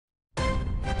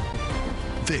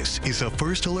This is a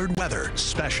First Alert Weather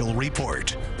Special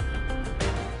Report.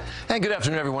 And good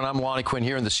afternoon, everyone. I'm Lonnie Quinn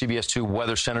here in the CBS 2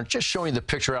 Weather Center, just showing you the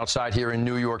picture outside here in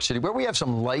New York City, where we have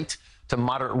some light to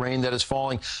moderate rain that is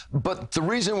falling. But the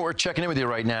reason we're checking in with you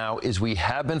right now is we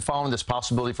have been following this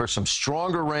possibility for some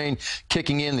stronger rain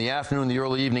kicking in the afternoon, the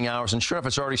early evening hours. And sure enough,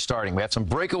 it's already starting. We had some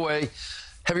breakaway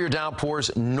heavier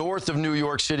downpours north of New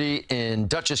York City in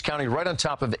Dutchess County, right on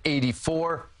top of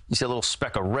 84. You see a little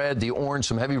speck of red, the orange,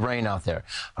 some heavy rain out there.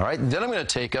 All right, then I'm going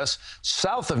to take us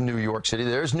south of New York City.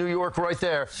 There's New York right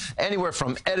there. Anywhere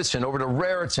from Edison over to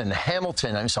Raritan,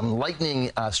 Hamilton, and some lightning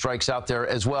strikes out there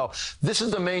as well. This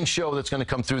is the main show that's going to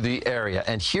come through the area,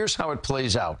 and here's how it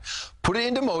plays out. Put it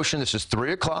into motion. This is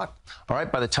 3 o'clock. All right,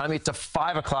 by the time you get to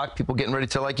 5 o'clock, people getting ready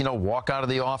to, walk out of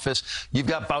the office. You've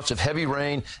got bouts of heavy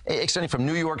rain extending from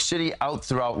New York City out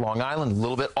throughout Long Island, a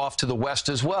little bit off to the west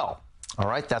as well. All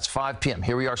right, that's 5 p.m.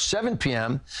 Here we are, 7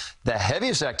 p.m. The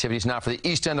heaviest activity is now for the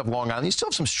east end of Long Island. You still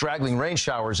have some straggling rain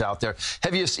showers out there,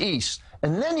 heaviest east.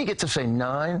 And then you get to, say,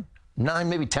 9,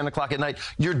 maybe 10 o'clock at night.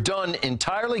 You're done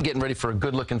entirely, getting ready for a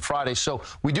good-looking Friday. So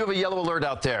we do have a yellow alert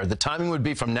out there. The timing would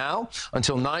be from now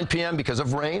until 9 p.m. because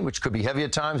of rain, which could be heavy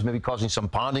at times, maybe causing some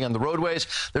ponding on the roadways.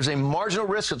 There's a marginal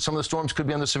risk that some of the storms could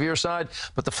be on the severe side,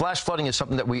 but the flash flooding is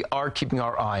something that we are keeping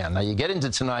our eye on. Now, you get into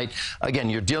tonight, again,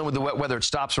 you're dealing with the wet weather. It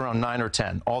stops around 9 or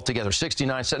 10 altogether.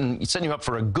 69, setting you up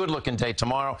for a good-looking day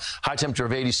tomorrow. High temperature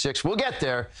of 86. We'll get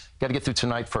there. Got to get through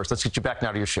tonight first. Let's get you back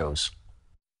now to your shows.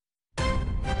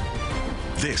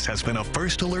 This has been a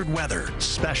First Alert Weather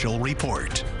Special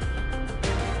Report.